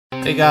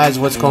Hey guys,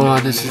 what's going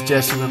on? This is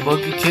Jesse with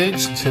Monkey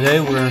Kings, and today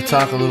we're going to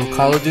talk a little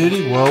Call of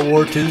Duty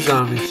WW2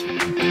 Zombies.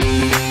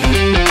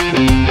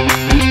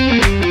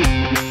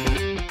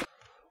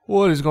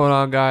 What is going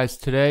on, guys?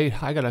 Today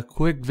I got a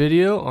quick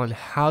video on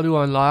how to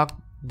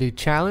unlock the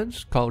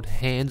challenge called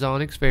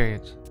Hands-On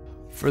Experience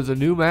for the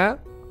new map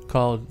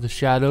called the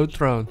Shadowed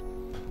Throne.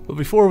 But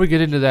before we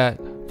get into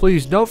that,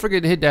 please don't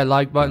forget to hit that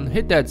like button,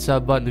 hit that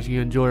sub button if you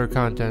enjoy our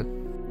content.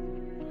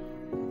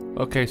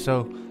 Okay,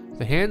 so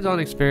the hands-on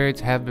experience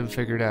have been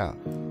figured out.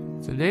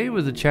 The name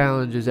of the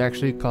challenge is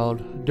actually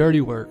called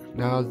Dirty Work.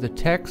 Now the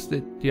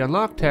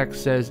unlock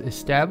text says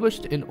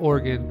established an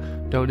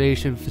organ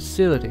donation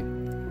facility.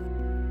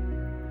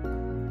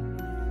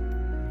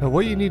 Now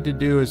what you need to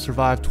do is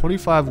survive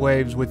 25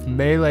 waves with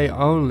melee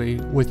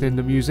only within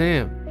the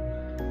museum.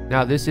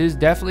 Now this is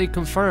definitely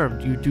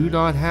confirmed. You do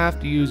not have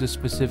to use a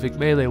specific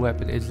melee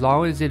weapon as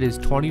long as it is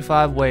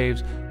 25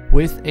 waves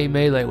with a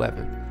melee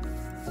weapon.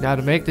 Now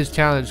to make this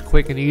challenge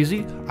quick and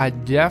easy, I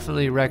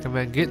definitely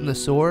recommend getting the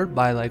sword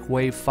by like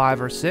wave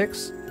 5 or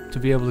 6 to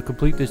be able to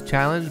complete this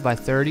challenge by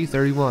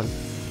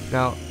 30-31.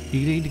 Now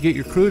you need to get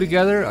your crew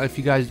together. If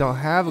you guys don't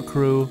have a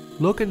crew,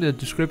 look in the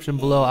description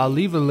below. I'll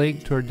leave a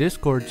link to our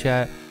Discord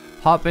chat.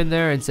 Hop in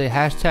there and say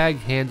hashtag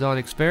hands-on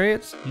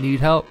experience, need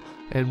help,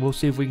 and we'll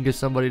see if we can get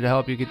somebody to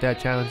help you get that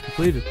challenge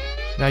completed.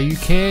 Now you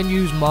can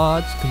use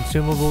mods,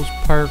 consumables,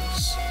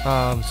 perks,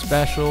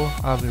 special,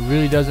 it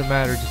really doesn't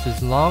matter, just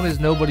as long as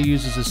nobody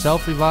uses a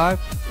self-revive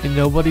and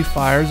nobody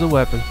fires a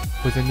weapon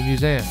within the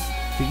museum.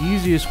 The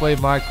easiest way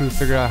my crew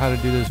figured out how to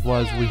do this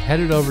was we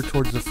headed over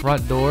towards the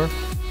front door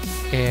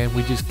and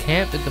we just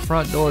camped at the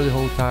front door the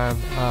whole time,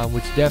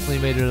 which definitely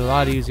made it a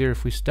lot easier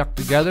if we stuck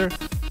together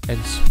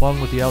and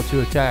swung with the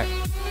L2 attack.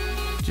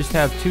 Just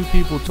have 2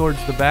 people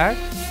towards the back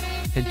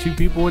and 2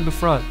 people in the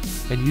front,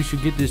 and you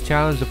should get this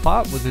challenge to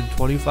pop within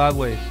 25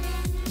 waves.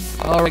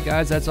 Alright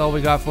guys, that's all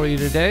we got for you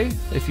today.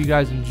 If you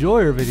guys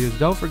enjoy our videos,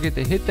 don't forget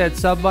to hit that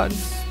sub button,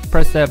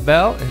 press that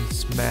bell, and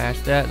smash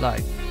that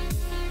like.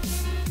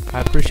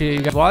 I appreciate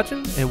you guys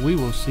watching, and we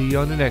will see you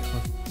on the next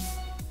one.